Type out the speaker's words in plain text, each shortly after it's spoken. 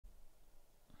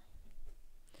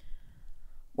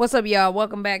What's up, y'all?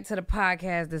 Welcome back to the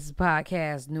podcast. This is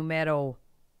podcast numero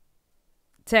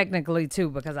technically 2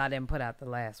 because I didn't put out the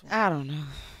last one. I don't know.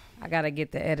 I got to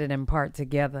get the editing part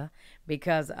together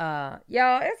because,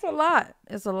 y'all, it's a lot.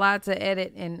 It's a lot to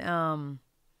edit, and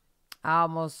I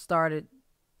almost started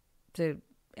to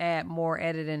add more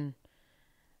editing.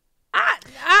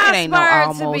 It ain't no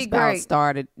almost about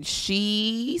started.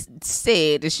 She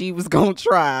said that she was going to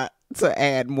try to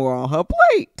add more on her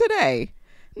plate today.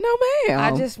 No, ma'am.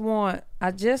 I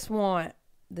just want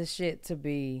the shit to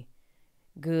be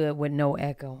good with no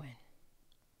echoing.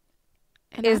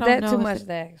 And is that too much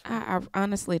to ask? I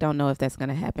honestly don't know if that's going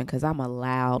to happen because I'm a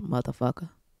loud motherfucker.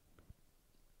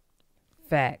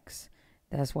 Facts.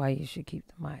 That's why you should keep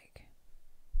the mic.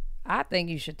 I think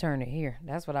you should turn it here.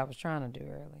 That's what I was trying to do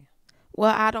earlier.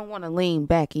 Well, I don't want to lean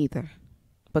back either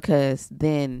because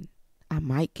then I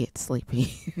might get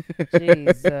sleepy.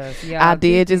 Jesus. Y'all, I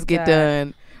did just get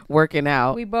done working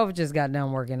out. We both just got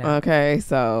done working out. Okay,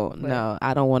 so no,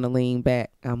 I don't want to lean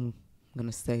back. I'm going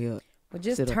to stay up. But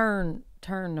just turn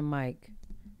the mic.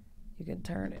 You can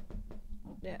turn it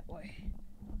that way.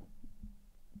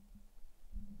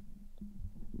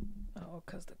 Oh,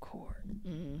 because the cord.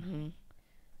 Mm-hmm.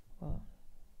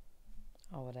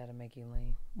 Well, that'll make you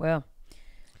lean. Well,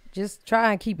 just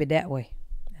try and keep it that way.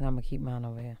 And I'm going to keep mine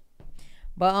over here.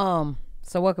 But,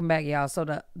 so welcome back, y'all. So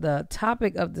the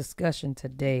topic of discussion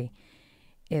today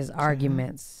is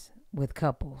arguments with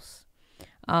couples.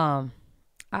 I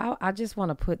just want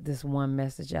to put this one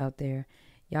message out there.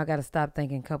 Y'all got to stop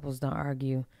thinking couples don't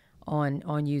argue on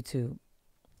YouTube.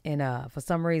 And for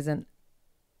some reason,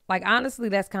 like honestly,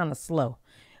 that's kind of slow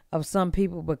of some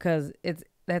people because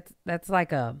that's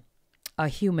like a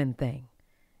human thing.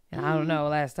 And I don't know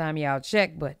last time y'all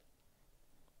checked, but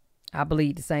I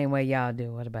bleed the same way y'all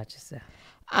do. What about yourself?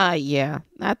 Yeah.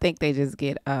 I think they just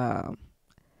get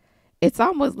it's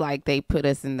almost like they put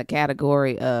us in the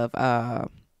category of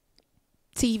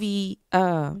TV, you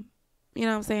know what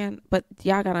I'm saying? But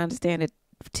y'all gotta understand that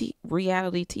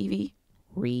reality TV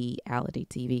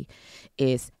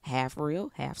is half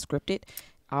real, half scripted,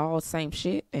 all same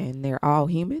shit, and they're all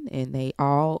human, and they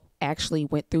all actually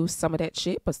went through some of that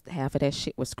shit, but half of that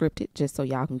shit was scripted just so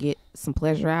y'all can get some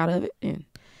pleasure out of it.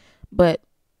 But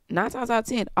 9 times out of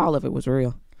 10, all of it was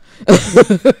real.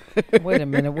 Wait a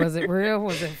minute, was it real?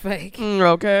 Was it fake?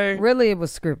 Okay. Really, it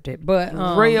was scripted, but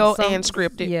real and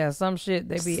scripted. Yeah, some shit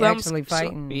they be actually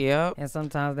fighting. Yeah, and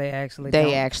sometimes they actually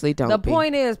don't. The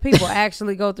point is, people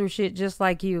actually go through shit just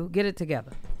like you. Get it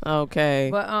together. Okay.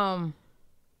 But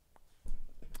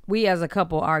we as a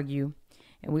couple argue,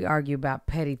 and we argue about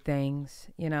petty things.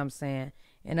 You know what I'm saying?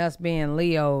 And us being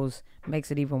Leos makes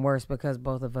it even worse because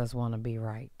both of us want to be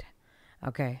right.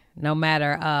 Okay, no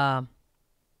matter how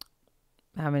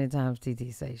many times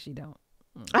TT say she don't.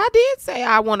 I did say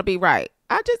I want to be right.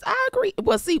 I agree.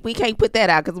 Well, see, we can't put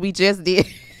that out because we just did.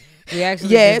 We actually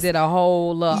just did a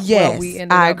whole lot. Yes,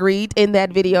 I agreed in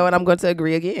that video, and I'm going to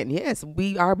agree again. Yes,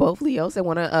 we are both Leos and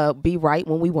want to be right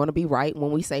when we want to be right.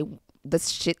 When we say the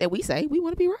shit that we say, we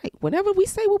want to be right. Whenever we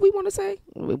say what we want to say,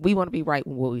 we want to be right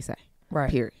with what we say.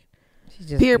 Right. Period.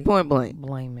 Period. Point blank.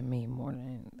 Blaming me more than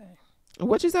anything.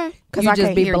 What you say? Because I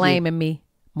just be blaming me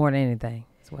more than anything.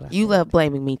 You love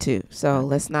blaming me too, so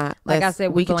let's not. Like I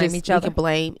said, we can blame each other. We can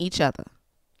blame each other.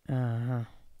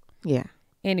 Yeah.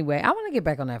 Anyway, I want to get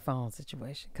back on that phone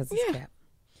situation because it's cap.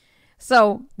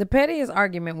 So the pettiest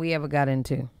argument we ever got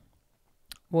into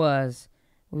was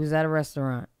we was at a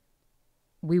restaurant.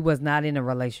 We was not in a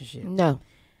relationship. No.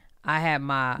 I had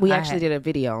my. We actually did a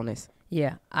video on this.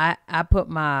 Yeah, I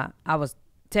was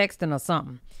texting or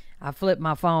something. I flipped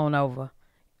my phone over.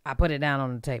 I put it down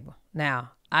on the table.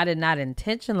 Now, I did not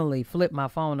intentionally flip my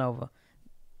phone over.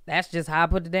 That's just how I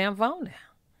put the damn phone down.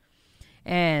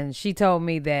 And she told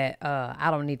me that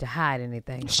I don't need to hide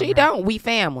anything. She don't. We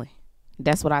family.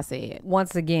 That's what I said.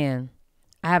 Once again,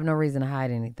 I have no reason to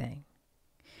hide anything.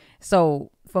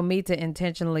 So for me to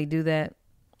intentionally do that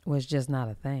was just not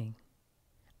a thing.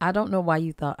 I don't know why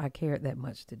you thought I cared that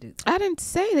much to do that. I didn't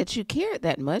say that you cared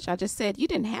that much. I just said you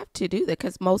didn't have to do that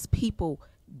because most people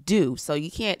do. So you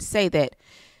can't say that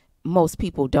most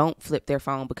people don't flip their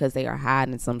phone because they are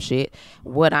hiding some shit.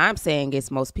 What I'm saying is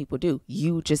most people do.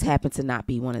 You just happen to not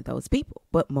be one of those people.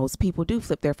 But most people do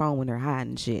flip their phone when they're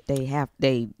hiding shit.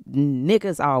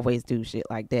 Niggas always do shit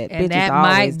like that. And bitches that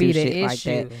always might be do the shit issue.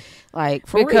 like that. Like,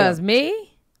 for because real.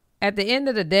 Me, at the end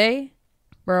of the day,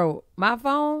 bro, my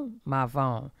phone. I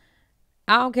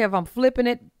don't care if I'm flipping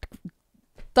it,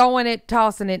 throwing it,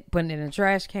 tossing it, putting it in a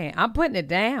trash can. I'm putting it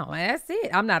down. That's it.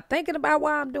 I'm not thinking about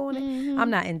why I'm doing it. Mm-hmm. I'm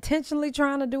not intentionally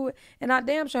trying to do it. And I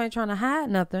damn sure ain't trying to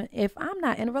hide nothing if I'm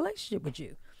not in a relationship with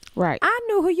you. Right. I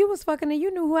knew who you was fucking and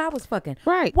you knew who I was fucking.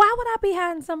 Right. Why would I be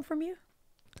hiding something from you?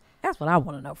 That's what I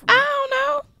want to know from you. I don't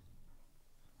know.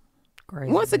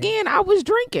 Crazy Once bitch. again, I was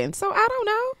drinking, so I don't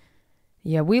know.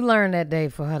 Yeah, we learned that day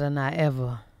for her to not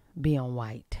ever be on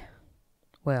white.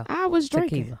 Well, I was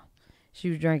drinking. tequila. She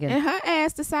was drinking. And her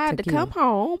ass decided tequila. to come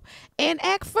home and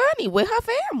act funny with her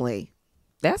family.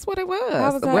 That's what it was.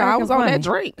 How was her Well, I acting was on funny? that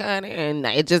drink, honey, and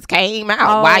it just came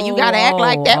out. Why you gotta act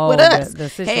like that with the us? Hell,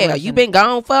 situation. you been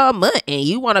gone for a month and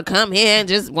you want to come here and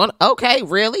just want? Okay,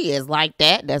 really? It's like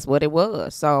that? That's what it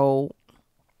was. So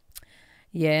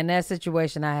Yeah, in that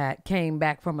situation, I had came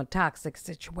back from a toxic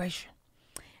situation,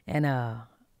 and I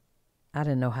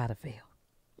didn't know how to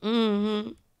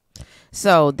feel.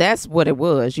 So that's what it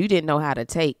was. You didn't know how to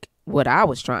take what I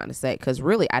was trying to say, because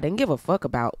really I didn't give a fuck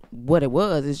about what it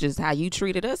was. It's just how you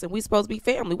treated us, and we supposed to be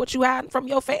family. What you hiding from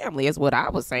your family is what I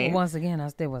was saying. Once again, I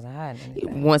still wasn't hiding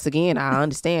anything. Once again, I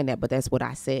understand that, but that's what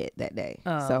I said that day.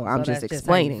 Oh, so I'm just that's how you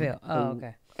explaining. feel. Oh,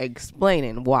 okay.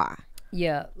 Explaining why.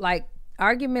 Yeah, like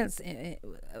arguments.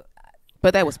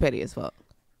 But that was petty as fuck.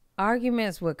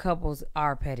 Arguments with couples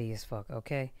are petty as fuck.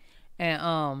 Okay,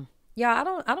 and yeah,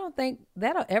 I don't think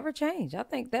that'll ever change. I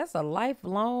think that's a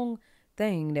lifelong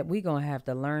thing that we gonna have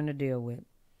to learn to deal with.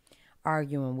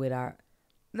 Arguing with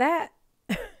that.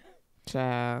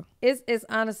 Child. It's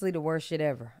honestly the worst shit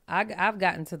ever. I've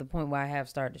gotten to the point where I have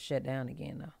started to shut down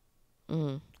again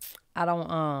though. I don't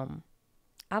want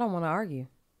to argue.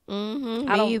 Me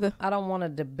either. I don't want to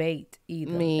debate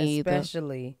either. Me either.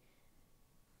 Especially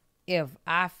if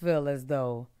I feel as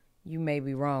though you may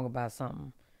be wrong about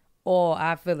something, or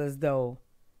I feel as though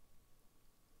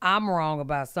I'm wrong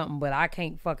about something, but I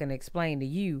can't fucking explain to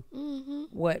you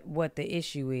what the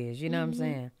issue is. You know what I'm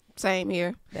saying? Same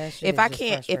here. That shit If is I just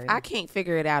can't frustrating.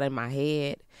 figure it out in my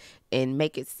head and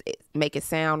make it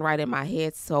sound right in my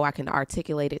head so I can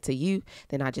articulate it to you,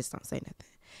 then I just don't say nothing.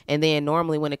 And then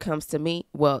normally when it comes to me,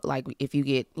 well, like if you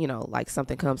get, like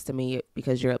something comes to me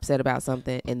because you're upset about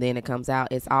something and then it comes out,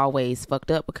 it's always fucked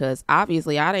up because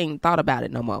obviously I ain't thought about it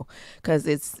no more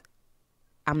because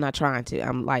I'm not trying to.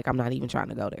 I'm not even trying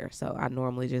to go there. So I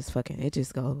normally just it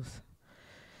just goes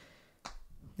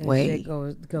That way. shit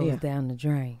goes Yeah. down the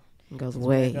drain. It goes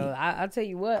way. I'll tell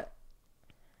you what.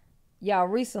 Y'all,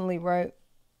 recently, right,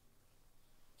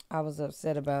 I was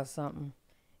upset about something,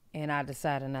 and I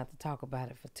decided not to talk about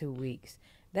it for 2 weeks.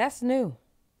 That's new.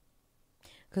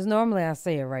 Because normally I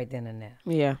say it right then and there.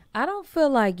 Yeah. I don't feel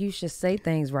like you should say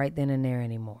things right then and there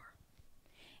anymore.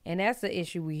 And that's the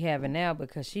issue we having now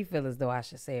because she feels as though I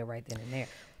should say it right then and there.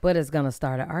 But it's going to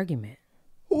start an argument.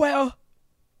 Well,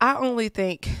 I only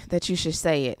think that you should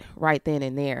say it right then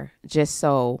and there just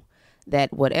so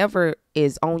that whatever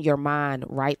is on your mind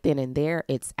right then and there,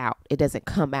 it's out. It doesn't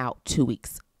come out 2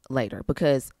 weeks later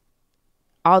because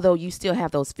although you still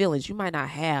have those feelings, you might not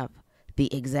have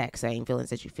the exact same feelings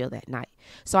that you feel that night.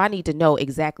 So I need to know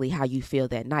exactly how you feel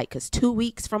that night because 2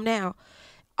 weeks from now,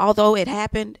 although it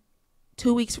happened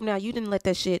 2 weeks from now, you didn't let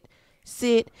that shit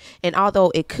sit. And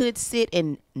although it could sit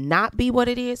and not be what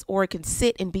it is, or it can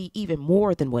sit and be even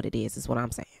more than what it is what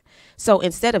I'm saying. So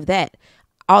instead of that,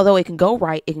 although it can go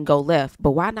right, it can go left,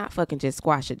 but why not fucking just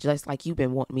squash it just like you've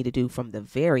been wanting me to do from the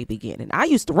very beginning? I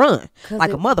used to run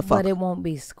like a motherfucker. But it won't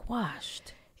be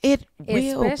squashed. It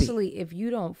will Especially if you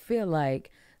don't feel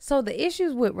like. So the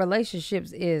issues with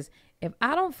relationships is if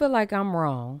I don't feel like I'm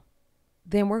wrong,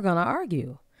 then we're going to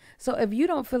argue. So if you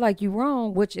don't feel like you're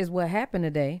wrong, which is what happened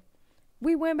today,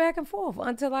 we went back and forth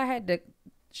until I had to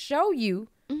show you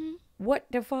what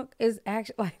the fuck is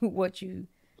actually like what you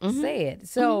said.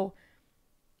 So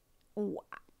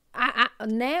I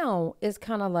now it's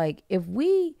kind of like if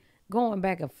we going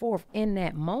back and forth in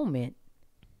that moment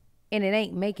and it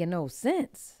ain't making no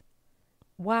sense,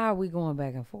 why are we going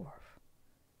back and forth?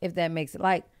 If that makes it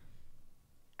like,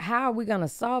 how are we going to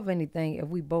solve anything if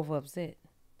we both upset?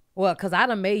 Well, because I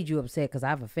done made you upset because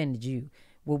I've offended you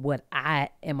with what I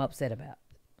am upset about.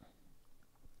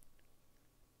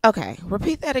 Okay,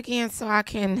 repeat that again so I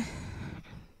can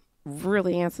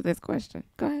really answer this question.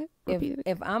 Go ahead. Repeat it.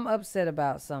 If I'm upset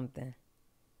about something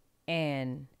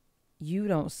and you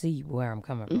don't see where I'm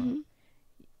coming from,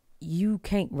 you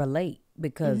can't relate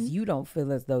because you don't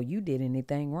feel as though you did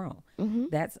anything wrong.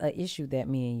 That's an issue that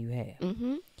me and you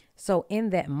have. So in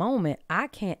that moment, I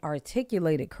can't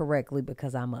articulate it correctly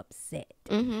because I'm upset.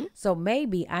 So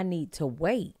maybe I need to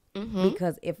wait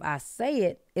because if I say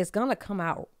it, it's going to come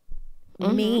out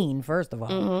mean, first of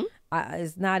all.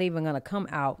 It's not even going to come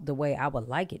out the way I would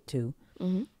like it to.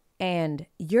 And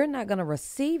you're not going to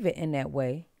receive it in that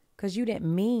way because you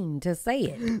didn't mean to say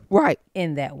it Right.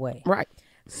 in that way. Right.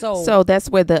 So So that's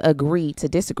where the agree to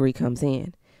disagree comes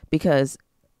in because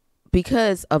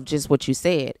because of just what you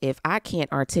said, if I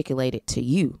can't articulate it to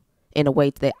you in a way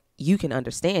that you can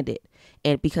understand it,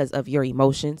 and because of your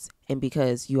emotions, and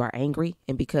because you are angry,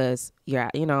 and because you're,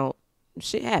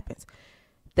 shit happens,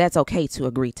 that's okay to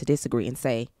agree to disagree and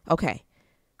say, okay,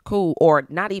 cool. Or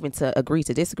not even to agree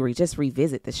to disagree, just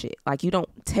revisit the shit. Like, you don't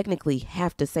technically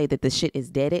have to say that the shit is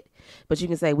deaded, but you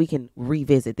can say we can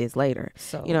revisit this later.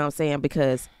 So, you know what I'm saying?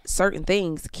 Because certain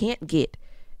things can't get,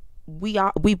 we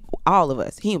all of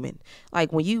us human,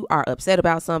 like when you are upset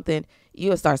about something,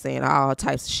 you'll start saying all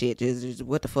types of shit, just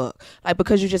what the fuck, like,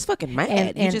 because you're just fucking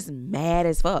mad. You're just mad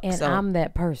as fuck. And so I'm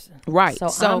that person, right?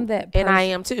 So I'm that person. And I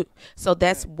am too. So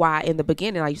that's why in the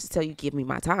beginning I used to tell you, give me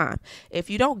my time. If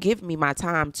you don't give me my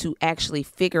time to actually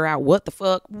figure out what the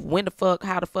fuck, when the fuck,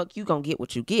 how the fuck, you gonna get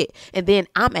what you get, and then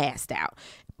I'm assed out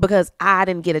because I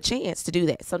didn't get a chance to do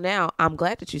that. So now I'm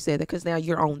glad that you said that, because now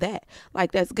you're on that.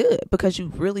 Like, that's good, because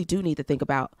you really do need to think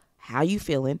about how you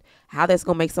feeling, how that's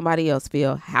going to make somebody else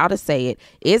feel, how to say it.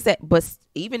 Is that, but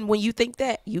even when you think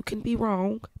that, you can be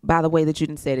wrong by the way that you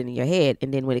didn't say it in your head.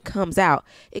 And then when it comes out,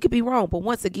 it could be wrong. But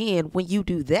once again, when you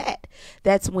do that,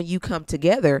 that's when you come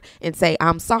together and say,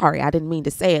 I'm sorry, I didn't mean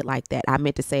to say it like that. I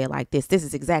meant to say it like this. This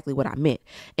is exactly what I meant.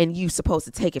 And you supposed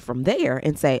to take it from there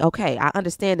and say, okay, I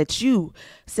understand that you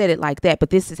said it like that,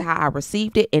 but this is how I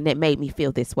received it, and it made me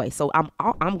feel this way. So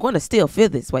I'm going to still feel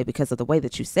this way because of the way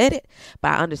that you said it,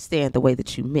 but I understand the way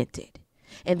that you meant it.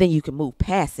 And then you can move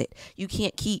past it. You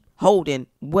can't keep holding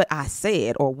what I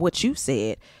said or what you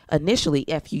said initially.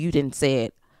 If you didn't say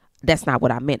it, that's not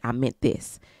what I meant. I meant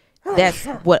this. That's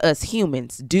what us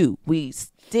humans do. We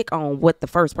stick on what the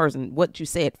first person, what you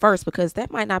said first, because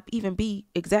that might not even be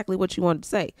exactly what you wanted to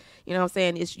say. You know what I'm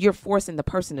saying? It's, you're forcing the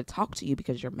person to talk to you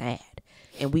because you're mad.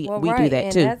 And we do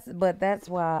that and too. But that's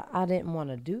why I didn't want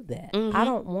to do that. Mm-hmm. I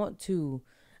don't want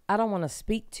to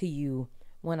speak to you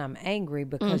when I'm angry,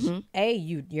 because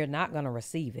you're not going to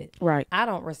receive it. Right. I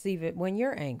don't receive it when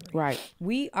you're angry. Right.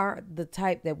 We are the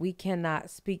type that we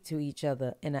cannot speak to each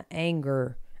other in an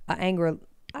angry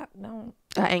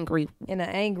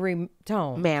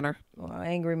tone. Manner. Or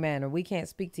angry manner. We can't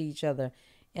speak to each other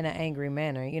in an angry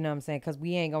manner. You know what I'm saying? Because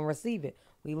we ain't going to receive it.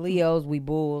 We Leos, we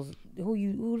Bulls.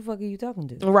 Who the fuck are you talking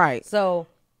to? Right. So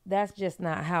that's just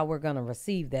not how we're going to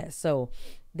receive that. So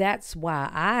that's why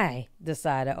I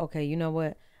decided, okay, you know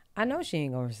what? I know she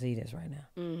ain't going to receive this right now.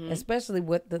 Especially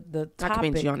with the topic. I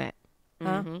commend you on that.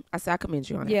 Huh? I said I commend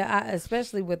you on that. Yeah,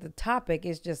 especially with the topic,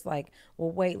 it's just like,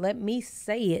 well, wait, let me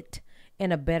say it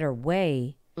in a better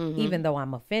way. Even though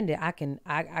I'm offended, I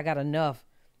got enough,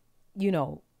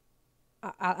 I'm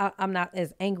not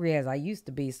as angry as I used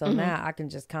to be. So now I can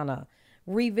just kind of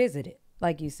revisit it,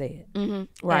 like you said.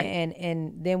 Right.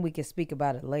 And then we can speak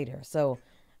about it later. So,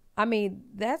 I mean,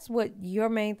 that's what your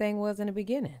main thing was in the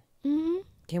beginning.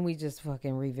 Can we just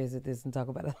fucking revisit this and talk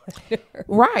about it later?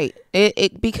 Right.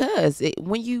 Because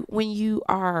when you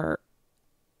are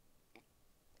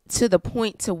to the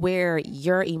point to where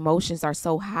your emotions are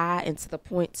so high, and to the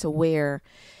point to where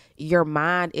your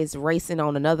mind is racing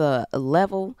on another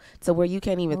level, to where you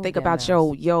can't even think about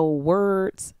your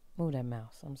words. Move that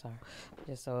mouse. I'm sorry.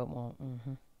 Just so it won't.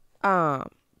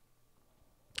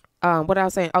 What I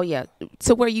was saying. Oh yeah.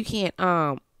 To where you can't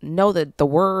know the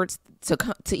words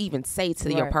to even say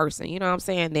to your person. You know what I'm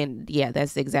saying? Then yeah,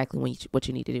 that's exactly what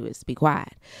you need to do, is be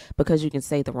quiet, because you can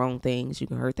say the wrong things. You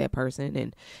can hurt that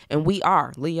person, and we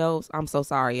are Leos. I'm so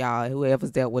sorry, y'all. Whoever's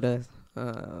dealt with us,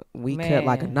 we cut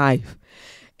like a knife,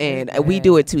 and we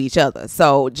do it to each other.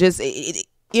 So just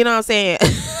you know what I'm saying?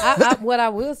 What I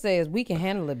will say is we can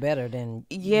handle it better than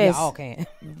y'all can.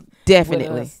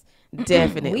 Definitely.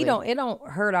 Definitely. It don't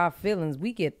hurt our feelings.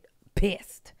 We get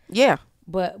pissed. Yeah.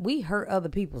 But we hurt other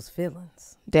people's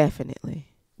feelings.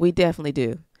 Definitely. We definitely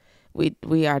do.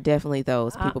 We are definitely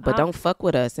those people. But don't fuck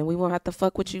with us, and we won't have to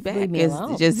fuck with you back.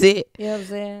 It's just it. You know what I'm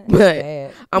saying?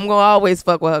 But I'm going to always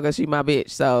fuck with her because she my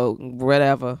bitch. So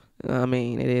whatever. I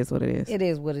mean, it is what it is. It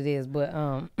is what it is. But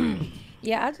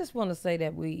yeah, I just want to say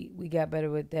that we got better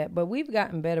with that. But we've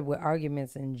gotten better with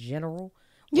arguments in general.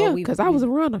 Yeah, because I was a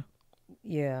runner.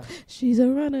 Yeah. She's a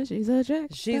runner. She's a track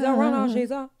star. She's a runner.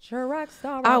 She's a track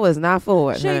star. I was not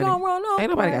for it, She gonna run up. Ain't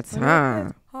nobody got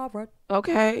time. Harvard.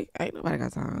 Okay? Ain't nobody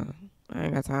got time. I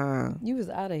ain't got time. You was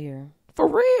out of here. For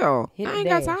real. Hit I ain't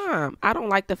got time. I don't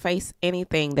like to face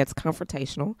anything that's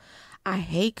confrontational. I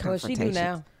hate confrontation. Well, she do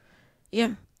now.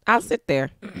 Yeah. I'll sit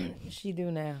there. She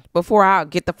do now. Before I'll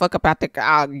get the fuck up out the car,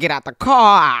 I'll get out the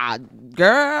car.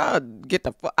 Girl, get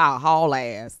the fuck, I'll haul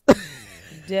ass.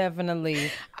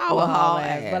 Definitely. I will haul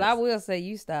ass. But I will say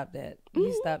you stopped that.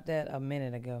 You stopped that a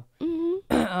minute ago. Who's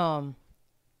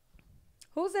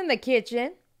in the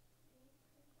kitchen?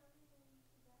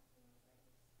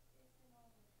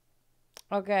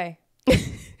 Okay.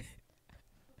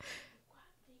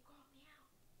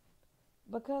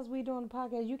 Because we doing the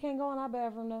podcast, you can't go in our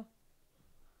bathroom though.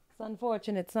 It's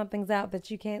unfortunate something's out that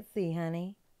you can't see,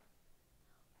 honey.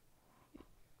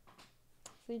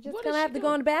 So you're just What gonna is have she to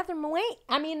go in the bathroom and wait.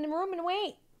 I mean, in the room and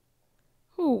wait.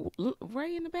 Who?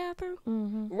 Ray in the bathroom?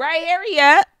 Mm-hmm. Ray, hurry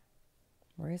up.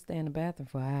 Ray stay in the bathroom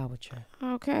for an hour, child.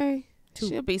 Okay.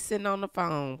 She'll be sitting on the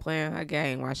phone playing her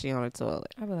game while she on the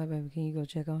toilet. I'll be like, baby, can you go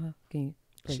check on her? Can you?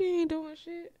 Please? She ain't doing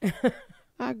shit.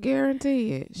 I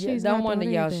guarantee it. She's don't not wonder,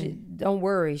 doing y'all. anything. Don't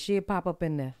worry. She'll pop up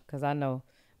in there because I know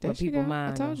There what she people go.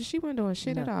 mind. I told you she wasn't doing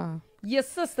shit at all. Your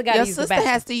sister got to Your use the sister bathroom.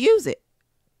 has to use it.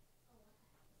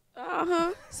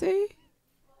 See?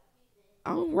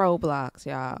 On Roblox,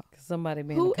 y'all. Somebody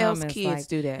be in Who the else comments kids like,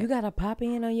 do that? you got to pop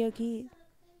in on your kids?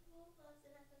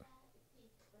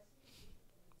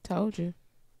 Told you.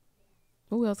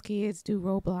 Who else kids do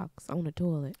Roblox on the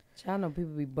toilet? I know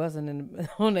people be buzzing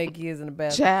on their kids in the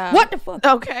bathroom. Child. What the fuck?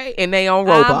 Okay. And they on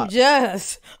Roblox. I'm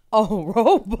just on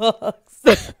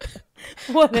Roblox.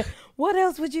 What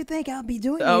else would you think I'll be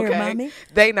doing here, mommy?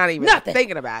 They not even Nothing.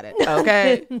 thinking about it.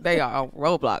 Okay. They are on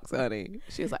Roblox, honey.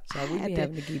 She was like, So we be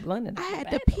having to keep London. I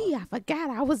had to pee. I forgot.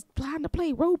 I was trying to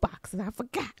play Roblox and I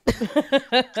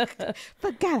forgot.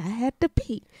 Forgot I had to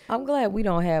pee. I'm glad we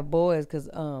don't have boys because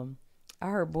I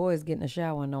heard boys get in the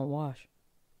shower and don't wash.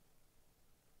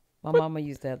 My mama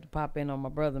used to have to pop in on my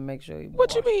brother and make sure he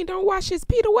What you mean? Don't wash his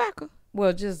Peter Wacker?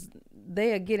 Well, just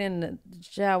they'll get in the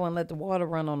shower and let the water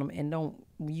run on them and don't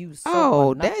use soap.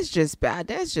 Oh, that's just bad.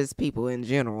 That's just people in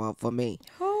general for me.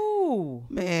 Who?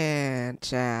 Man,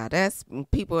 child, that's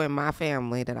people in my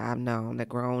family that I've known that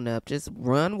grown up. Just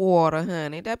run water,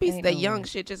 honey. That be Ain't the no young way.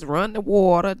 shit. Just run the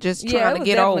water. Just Yeah, trying it to was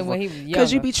get definitely over. when he was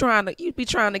Because you younger. be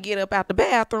trying to get up out the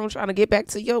bathroom, trying to get back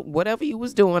to your whatever you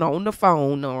was doing on the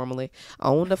phone normally.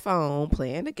 On the phone,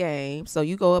 playing the game. So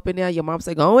you go up in there, your mom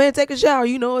say, go ahead and take a shower.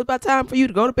 You know it's about time for you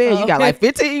to go to bed. You got like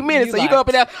 15 minutes. You So you like- go up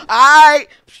in there, all right.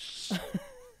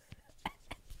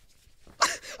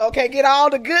 Okay, get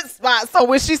all the good spots. So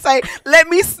when she say, let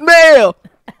me smell.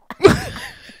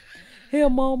 Here,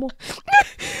 mama.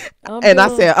 And I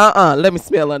said, let me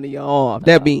smell under your arm.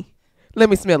 That be, let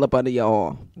me smell up under your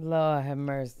arm. Lord have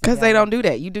mercy. Because they y'all. don't do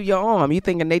that. You do your arm. You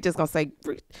thinking they just going to say,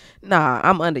 nah,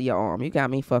 I'm under your arm. You got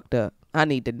me fucked up. I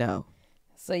need to know.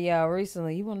 So, y'all,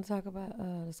 recently, you want to talk about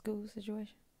the school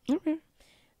situation? Okay.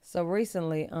 So,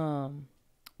 recently,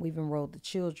 we've enrolled the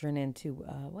children into,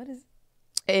 what is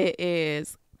It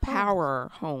is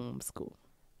Power Homeschool.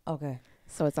 Okay.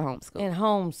 So it's a homeschool. In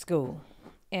homeschool.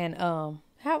 And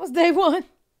how was day one?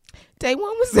 Day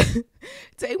one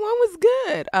was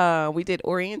good. We did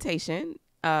orientation.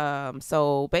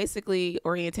 So basically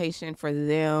orientation for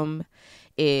them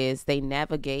is they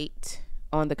navigate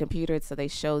on the computer. So they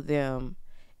show them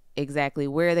exactly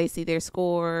where they see their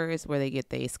scores, where they get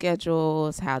their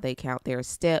schedules, how they count their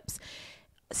steps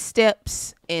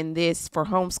in this for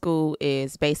homeschool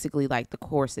is basically like the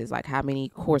courses, like how many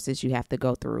courses you have to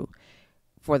go through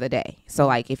for the day. So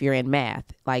like if you're in math,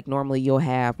 like normally you'll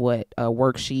have a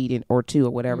worksheet or two or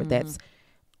whatever, that's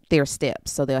their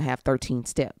steps. So they'll have 13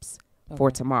 steps for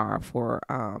tomorrow for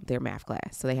their math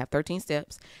class. So they have 13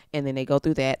 steps and then they go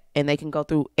through that and they can go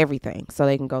through everything. So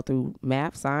they can go through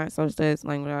math, science, social studies,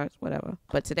 language arts, whatever.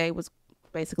 But today was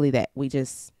basically that. We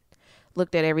just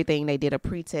looked at everything. They did a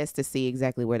pre-test to see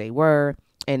exactly where they were.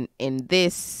 And in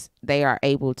this, they are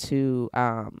able to,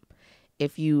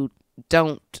 if you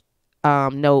don't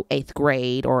know 8th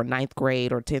grade or 9th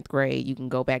grade or 10th grade, you can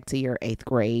go back to your 8th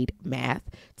grade math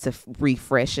to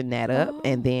refreshen that up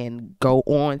and then go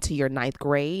on to your 9th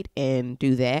grade and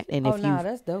do that. And if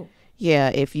that's dope. Yeah,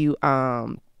 if you,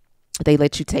 they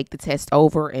let you take the test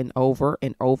over and over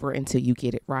and over until you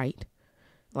get it right.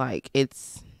 Like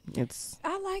it's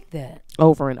I like that.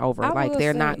 over and over. I Like will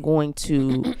they're say- not going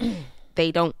to,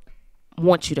 they don't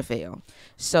want you to fail.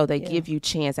 So they give you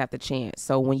chance after chance.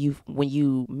 So when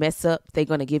you mess up, they're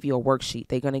going to give you a worksheet.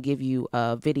 They're going to give you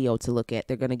a video to look at.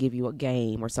 They're going to give you a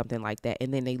game or something like that.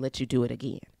 And then they let you do it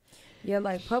again. Yeah,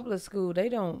 like public school, they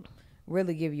don't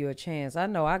really give you a chance. I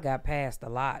know I got passed a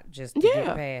lot just to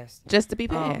get passed. Just to be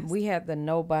passed. We had the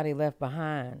Nobody Left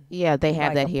Behind. Yeah, they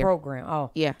have like that a here. program.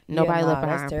 Oh, Yeah, Nobody Left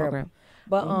that's Behind terrible. program.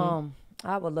 But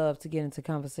I would love to get into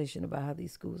conversation about how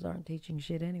these schools aren't teaching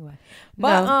shit anyway.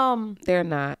 But No, they're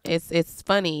not. It's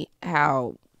funny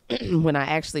how when I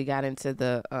actually got into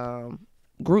the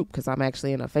group, because I'm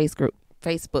actually in a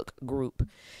Facebook group,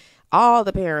 all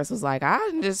the parents was like, I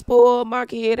just pulled my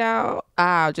kid out.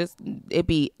 Just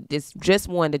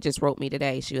one that just wrote me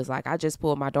today. She was like, I just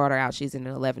pulled my daughter out. She's in the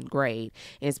 11th grade.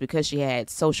 And it's because she had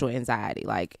social anxiety,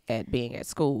 like at being at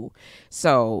school.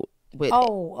 So With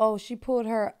she pulled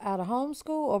her out of homeschool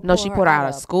or No, she pulled put her her out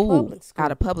of school, public school?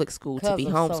 out of public school to be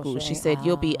 'Cause of social homeschooled. She said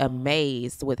you'll be Ah,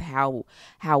 amazed with how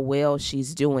well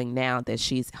she's doing now that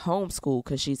she's homeschooled,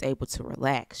 because she's able to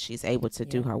relax, she's able to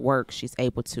do yeah, her work, she's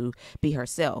able to be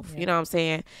herself. yeah. You know what I'm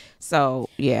saying? So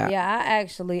yeah, Yeah,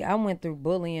 I went through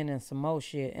bullying and some more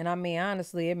shit. And I mean,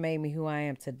 honestly, it made me who I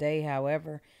am today.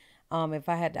 However, if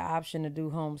I had the option to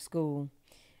do homeschool,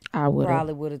 I would have.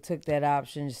 probably would have took that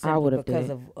option I simply would have because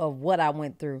did. of what I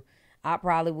went through. I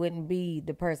probably wouldn't be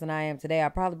the person I am today.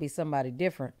 I'd probably be somebody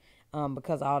different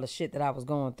because of all the shit that I was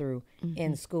going through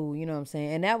in school. You know what I'm saying?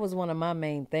 And that was one of my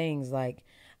main things. Like,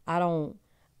 I don't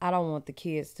I don't want the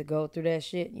kids to go through that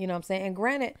shit. You know what I'm saying? And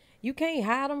granted, you can't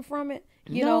hide them from it.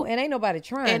 You know, and ain't nobody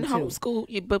trying And to.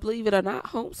 homeschool, but believe it or not,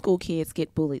 homeschool kids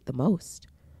get bullied the most.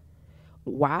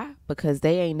 Why? Because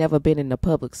they ain't never been in the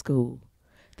public school.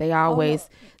 They always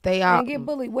And get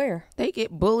bullied where? they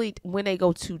get bullied when they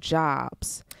go to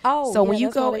jobs. Oh, So yeah, when you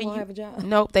that's why go they and won't you have a job.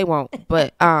 nope, they won't.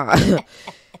 But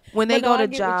when they But no, go I to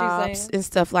get what you're jobs saying. and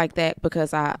stuff like that,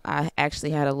 because I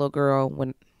actually had a little girl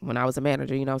when I was a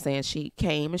manager, you know what I'm saying? She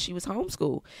came and she was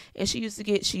homeschooled. And she used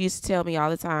to tell me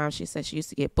all the time, she said she used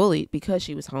to get bullied because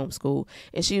she was homeschooled.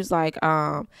 And she was like,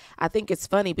 I think it's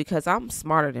funny because I'm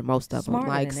smarter than most of them. Smarter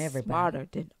Like than everybody. smarter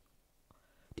than,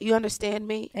 do you understand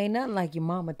me? Ain't nothing like your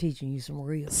mama teaching you some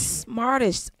real shit. Smart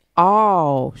as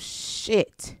all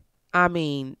shit. I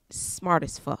mean, smart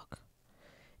as fuck.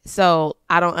 So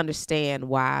I don't understand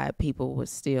why people would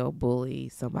still bully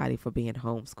somebody for being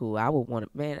homeschooled. I would want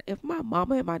to, man, if my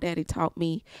mama and my daddy taught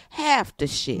me half the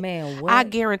shit, Man, what? I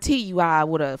guarantee you I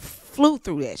would have flew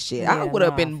through that shit. I Yeah, would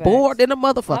have nah, been facts. bored in a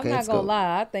motherfucker I'm in not school. gonna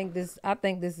lie. I think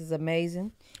this is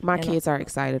amazing. My And kids are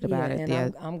excited about it. And Yeah.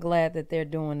 I'm glad that they're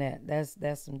doing that.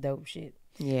 That's some dope shit.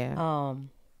 Yeah.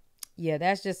 Yeah,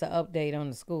 that's just an update on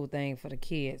the school thing for the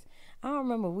kids. I don't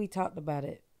remember we talked about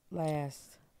it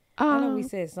last. I know we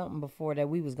said something before that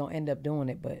we was gonna end up doing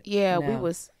it, but Yeah, we no.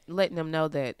 was letting them know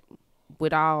that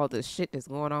with all the shit that's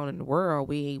going on in the world,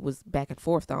 we was back and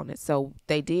forth on it. So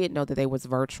they did know that they was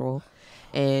virtual.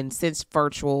 And since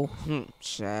virtual,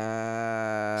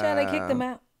 Child, they kicked them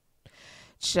out.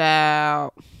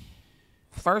 Child,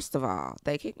 first of all,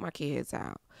 they kicked my kids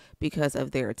out because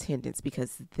of their attendance,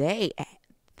 because they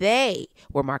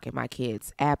were marking my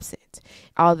kids absent.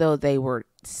 Although they were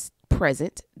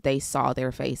present, they saw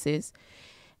their faces.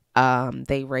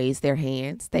 They raised their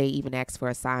hands. They even asked for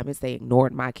assignments. They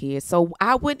ignored my kids. So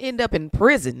I wouldn't end up in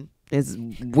prison is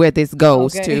where this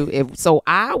goes to. So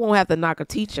I won't have to knock a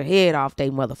teacher head off they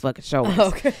motherfucking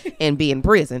shoulders and be in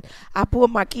prison. I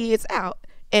pulled my kids out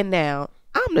and now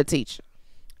I'm the teacher.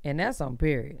 And that's on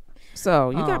period. So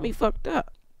you got me fucked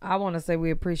up. I want to say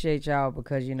we appreciate y'all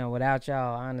because, you know, without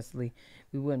y'all, honestly,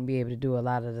 we wouldn't be able to do a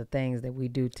lot of the things that we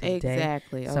do today.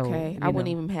 Exactly. So, Okay. I wouldn't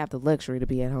even have the luxury to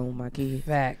be at home with my kids.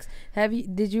 Facts.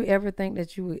 Did you ever think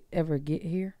that you would ever get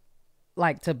here?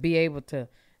 Like to be able to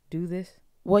do this?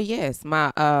 Well, yes,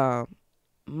 my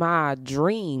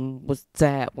dream was to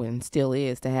have, and still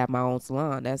is, to have my own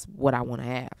salon. That's what I want to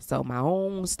have. So my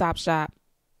own stop shop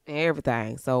and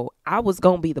everything. So I was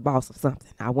going to be the boss of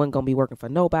something. I wasn't going to be working for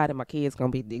nobody. My kids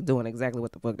going to be doing exactly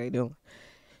what the fuck they doing.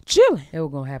 Chilling. It was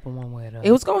going to happen one way or the other.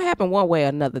 It was going to happen one way or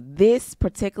another. This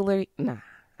particular,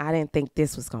 I didn't think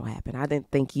this was going to happen. I didn't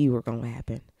think you were going to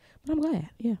happen. But I'm glad.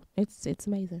 Yeah, it's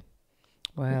amazing.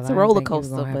 Well, It's a roller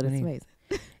coaster, but it's amazing.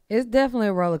 It's definitely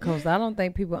a roller coaster. I don't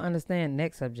think people understand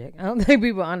next subject. I don't think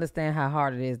people understand how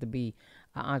hard it is to be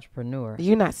an entrepreneur.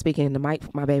 You're not speaking in the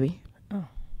mic, my baby. Oh.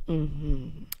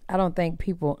 Mm-hmm. I don't think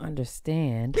people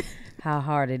understand how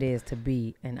hard it is to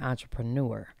be an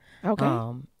entrepreneur.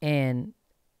 Okay. And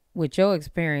with your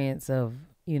experience of,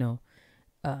 you know,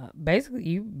 basically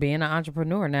you being an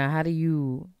entrepreneur now, how do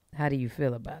you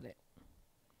feel about it?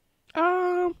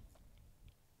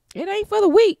 It ain't for the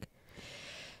weak.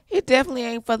 It definitely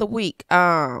ain't for the weak.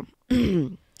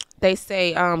 They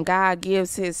say God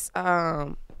gives his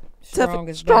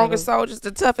strongest soldiers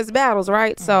the toughest battles,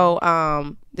 right? Mm-hmm.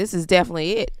 So this is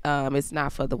definitely it. It's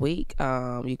not for the weak.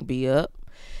 You can be up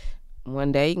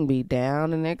one day, you can be down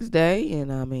the next day,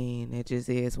 and I mean, it just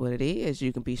is what it is.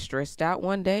 You can be stressed out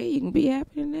one day, you can be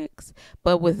happy the next.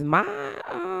 But with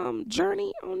my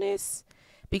journey on this,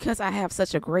 because I have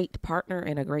such a great partner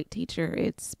and a great teacher,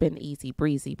 it's been easy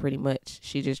breezy pretty much.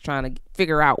 She's just trying to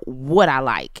figure out what I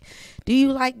like. Do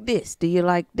you like this? Do you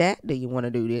like that? Do you want to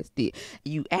do this?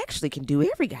 You actually can do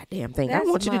every goddamn thing. I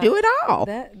want you to do it all.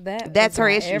 That's her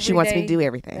issue. She wants me to do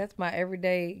everything. That's my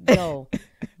everyday goal.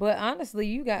 But honestly,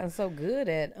 you've gotten so good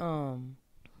at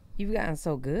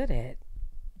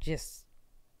just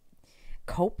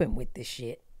coping with this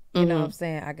shit. You know what I'm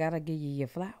saying? I gotta give you your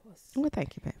flowers. Well,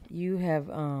 thank you, baby. You have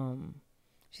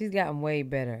she's gotten way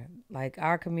better. Like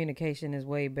our communication is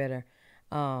way better.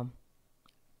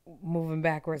 Moving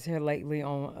backwards here lately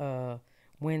on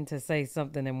when to say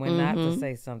something and when not to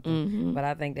say something. But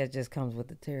I think that just comes with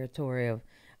the territory of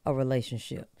a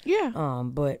relationship. Yeah.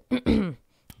 But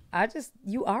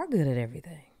you are good at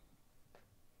everything.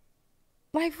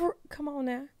 Like, come on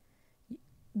now.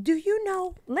 Do you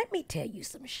know? Let me tell you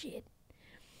some shit.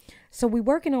 So we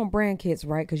working on brand kits,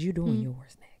 right? Because you're doing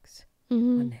yours next.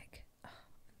 My neck. Oh,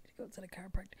 I need to go to the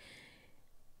chiropractor.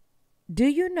 Do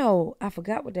you know? I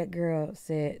forgot what that girl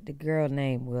said. The girl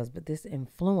name was, but this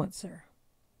influencer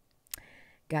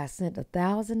got sent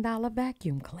 $1,000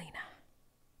 vacuum cleaner.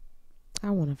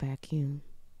 I want a vacuum.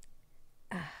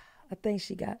 I think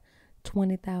she got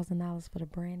 $20,000 for the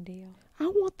brand deal. I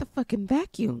want the fucking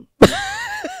vacuum.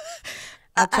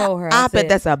 I told her. I bet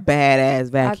that's a badass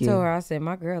vacuum. I told her. I said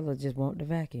my girl will just want the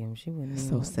vacuum. She wouldn't. Even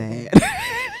So sad.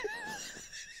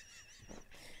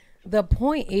 The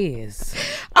point is,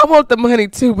 I want the money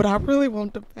too, but I really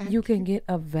want the vacuum. you can get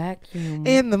a vacuum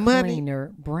and the money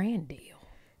cleaner brand deal.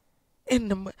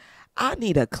 I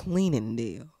need a cleaning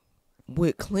deal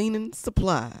with cleaning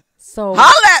supplies. So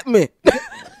holla at me.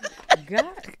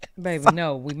 God, baby,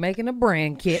 no, we making a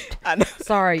brand kit. I know.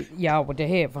 Sorry, y'all, with the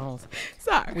headphones.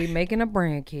 Sorry. We making a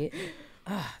brand kit.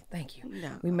 Thank you.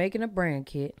 No. We making a brand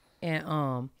kit,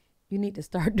 and you need to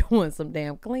start doing some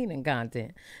damn cleaning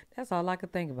content. That's all I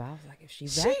could think about. I was like, if she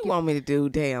want me to do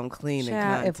damn cleaning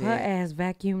content. If her ass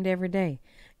vacuumed every day,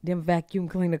 them vacuum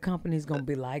cleaner companies gonna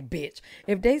be like, bitch,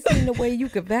 if they seen the way you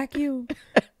could vacuum,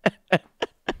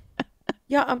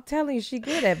 y'all, I'm telling you, she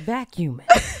good at vacuuming.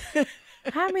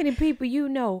 How many people you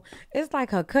know? It's like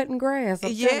her cutting grass.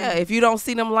 Yeah, if you don't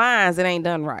see them lines, it ain't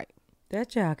done right. That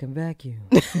child can vacuum.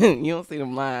 You don't see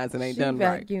them lines, it ain't done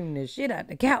right. She vacuumed the shit out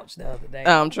the couch the other day.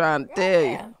 I'm trying to tell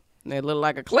you. They look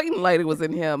like a cleaning lady was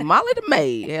in here. Molly the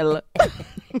maid. Hella.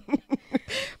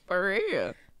 For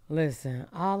real. Listen,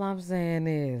 all I'm saying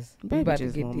is, Baby about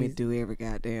just to get want me to do every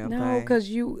goddamn thing. No, because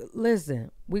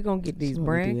we gonna get these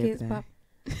brand kits pop.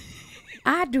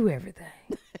 I do everything.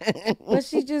 But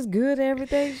she just good at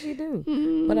everything she do.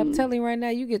 But I'm telling you right now,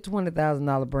 you get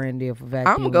 $20,000 brand deal for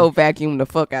vacuum. I'm gonna go vacuum the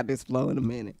fuck out this floor in a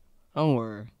minute. Don't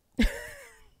worry.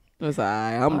 It's all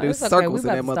right. I'm gonna do circles in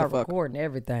that motherfucker. Start motherfucker. recording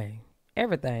everything.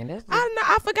 Everything. That's just... I know.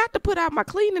 I forgot to put out my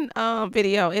cleaning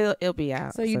video. It'll be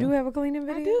out. So you do have a cleaning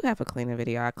video? I do have a cleaning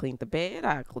video. I cleaned the bed.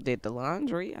 I did the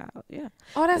laundry. Yeah.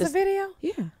 Oh, that's a video?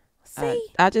 Yeah. See?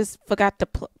 I just forgot to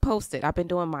post it. I've been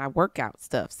doing my workout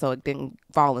stuff, so it didn't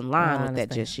fall in line with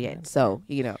that just yet. So,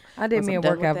 I did me a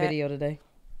workout video today.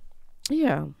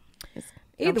 Yeah.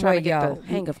 Either way, y'all. The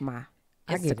hang of my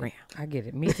Instagram. I get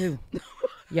it. Me too.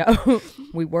 Yo,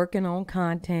 we working on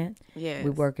content. Yeah. We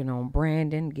working on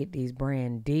branding, get these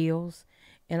brand deals.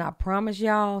 And I promise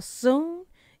y'all, soon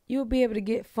you'll be able to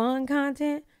get fun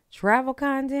content, travel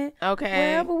content,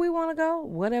 wherever we want to go,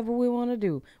 whatever we want to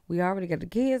do. We already got the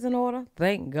kids in order,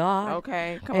 thank God.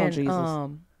 Okay, come on,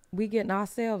 Jesus. We getting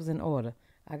ourselves in order.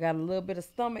 I got a little bit of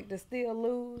stomach to still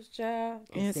lose, child.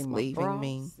 It's leaving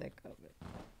me. Sick of it.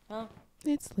 Huh?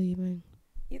 It's leaving.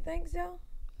 You think so?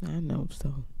 I know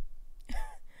so.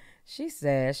 She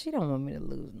said she don't want me to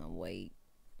lose no weight.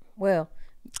 Well,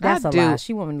 that's a lie.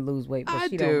 She want me to lose weight, but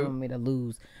she don't want me to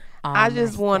lose. I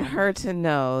just want her to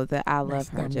know that I love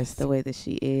her just the way that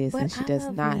she is, and she does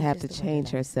not have to change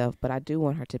herself. But I do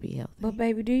want her to be healthy. But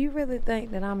baby, do you really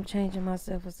think that I'm changing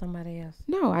myself for somebody else?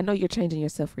 No, I know you're changing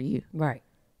yourself for you. Right.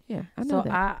 Yeah, I know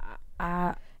that.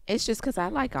 I it's just because I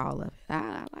like all of it.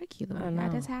 I like you the way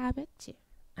that's how I met you.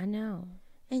 I know.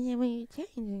 And then when you change,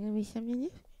 it's gonna be something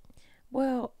different.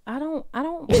 Well, I don't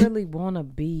really want to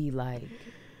be like,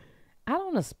 I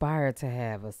don't aspire to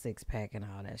have a 6-pack and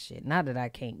all that shit. Not that I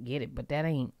can't get it, but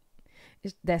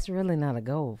that's really not a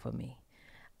goal for me.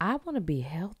 I want to be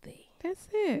healthy. That's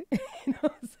it. You know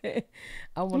what I'm saying?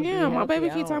 I want to be healthy. My baby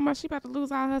keep talking about she about to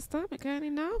lose all her stomach. I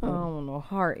didn't know. I don't want no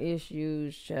heart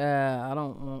issues, child. I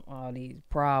don't want all these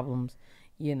problems.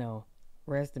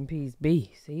 Rest in peace,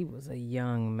 Beast. He was a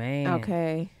young man.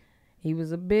 Okay. He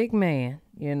was a big man,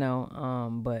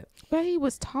 but he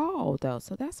was tall though,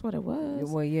 so that's what it was.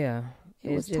 Well, yeah, he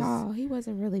was tall. He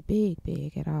wasn't really big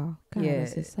at all. God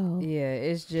bless his soul. Yeah,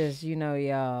 it's just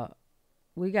y'all,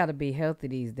 we got to be healthy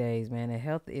these days, man. And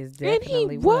health is definitely.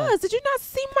 And he was. Did you not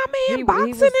see my man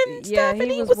boxing and stuff? Yeah, and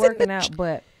he was working out,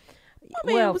 but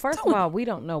first of all, we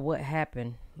don't know what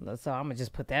happened, so I'm gonna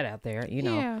just put that out there.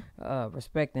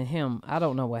 Respecting him, I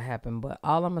don't know what happened, but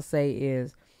all I'm gonna say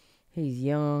is. He's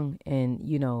young, and,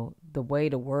 the way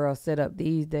the world's set up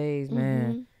these days,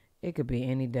 man, it could be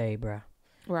any day, bro.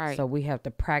 Right. So we have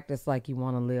to practice like you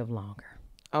want to live longer.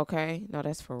 Okay. No,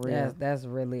 that's for real. That's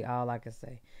really all I can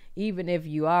say. Even if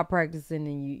you are practicing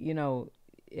and you know,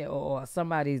 or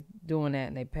somebody's doing that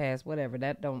and they pass, whatever,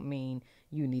 that don't mean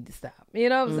you need to stop. You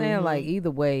know what I'm saying? Like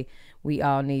either way, we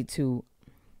all need to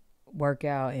work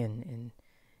out and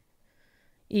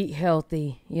eat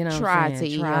healthy. You know, Try what I'm saying?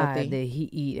 to eat Try healthy. to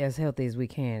eat as healthy as we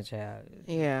can, child.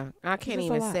 Yeah, I can't Just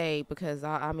a even lot. say because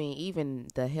I mean even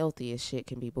the healthiest shit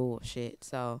can be bullshit.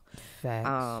 So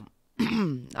Facts.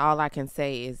 all I can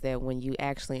say is that when you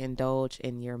actually indulge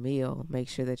in your meal, make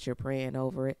sure that you're praying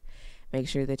over it. Make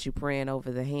sure that you're praying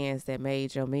over the hands that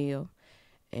made your meal,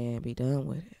 and be done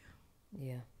with it.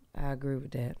 Yeah, I agree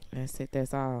with that. That's it.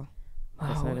 That's all.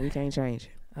 That's Oh, we can't change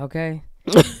it. okay.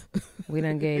 We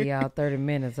done gave y'all 30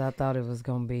 minutes. I thought it was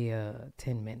gonna be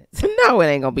 10 minutes. No, it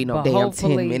ain't gonna be no But damn 10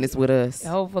 hopefully- minutes with us.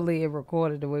 Hopefully it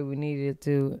recorded the way we needed it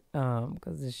to,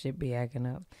 because this shit be acting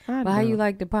up. I But how know. you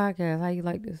like the podcast? How you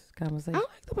like this I conversation?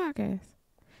 like the podcast.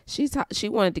 She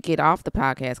wanted to get off the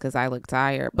podcast because I look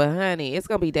tired. But honey, it's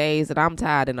gonna be days that I'm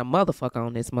tired and a motherfucker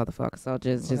on this motherfucker. So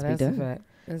just Well, be that's a done. fact.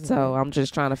 That's a So fact. I'm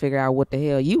just trying to figure out what the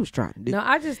hell you was trying to do. No,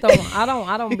 I just don't.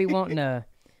 I don't be wanting to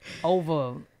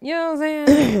over. You know what I'm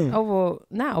saying?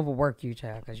 Not overwork you,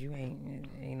 child, because you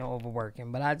ain't no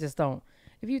overworking. But I just don't.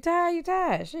 If you tired, you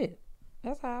tired. Shit,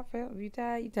 that's how I feel. If you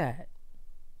tired, you tired.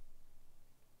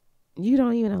 You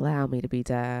don't even allow me to be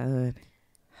tired, honey.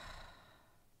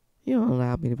 You don't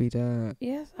allow me to be tired.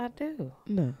 Yes, I do.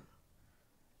 No.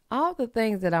 All the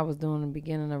things that I was doing in the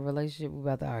beginning of a relationship, we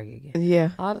about to argue again.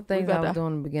 Yeah. All the things I about was to-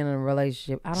 doing in the beginning of a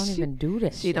relationship, I don't She- even do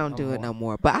that. She shit don't do it no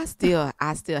more. more. But I still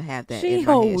have that She in my head.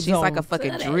 holds She's like on a to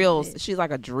fucking that drill. shit. She's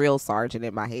like a drill sergeant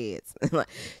in my head. Like,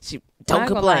 she I don't ain't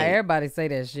gonna lie, complain. everybody say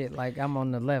that shit like I'm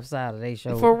on the left side of their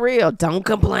shoulder. For real, don't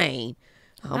complain.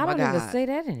 Oh I my don't God. even say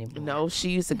that anymore. No, she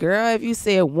used to, girl, if you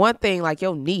said one thing like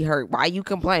your knee hurt, why you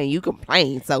complain? You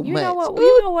complain so You much. know what?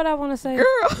 You know what I want to say? Girl.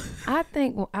 I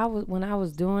think when I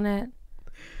was doing that,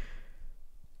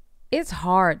 it's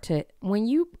hard to when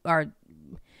you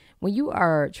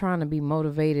are trying to be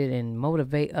motivated and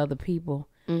motivate other people.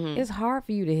 It's hard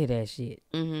for you to hear that shit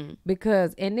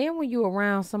because and then when you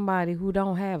around somebody who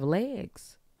don't have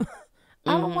legs, I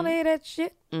don't want to hear that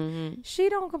shit. She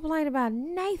don't complain about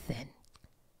Nathan.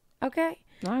 Okay,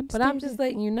 but I'm just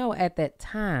letting you know at that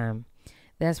time,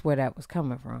 that's where that was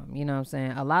coming from. You know what I'm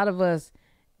saying? A lot of us,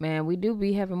 man, we do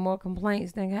be having more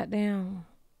complaints than goddamn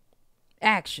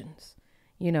actions.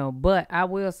 You know, but I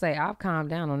will say I've calmed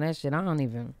down on that shit. I don't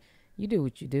even, you do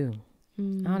what you do. I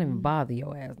don't even bother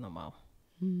your ass no more.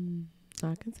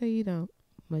 I can say you don't,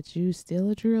 but you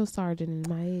still a drill sergeant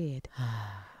in my head.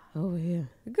 Over here.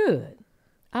 Good.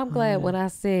 I'm glad what I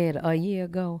said a year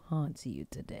ago haunts you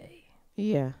today.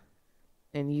 Yeah.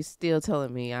 And you still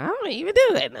telling me I don't even do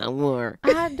that no more.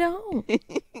 I don't.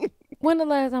 When the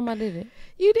last time I did it?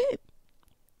 You did.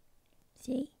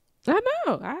 See? I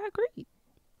know. I agree.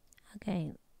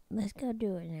 Okay, let's go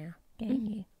do it now. Thank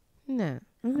you. No.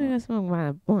 I'm gonna smoke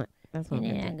my blunt. That's what And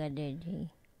I'm then I gonna do. go do it, G.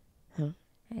 Huh?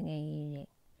 I can use it.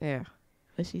 Yeah.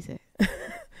 What she said.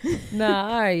 Nah,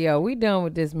 all right, yo. We done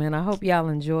with this, man. I hope y'all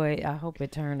enjoy it. I hope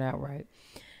it turned out right.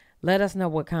 Let us know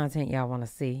what content y'all want to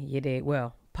see. You did.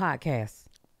 Well, podcasts.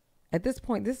 At this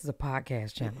point, this is a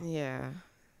podcast channel. Yeah.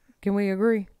 Can we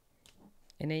agree?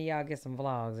 And then y'all get some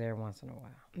vlogs every once in a while.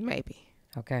 Maybe.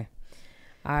 Okay.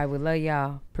 All right. We love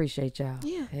y'all. Appreciate y'all.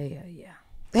 Yeah. Hell yeah.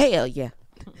 Hell yeah.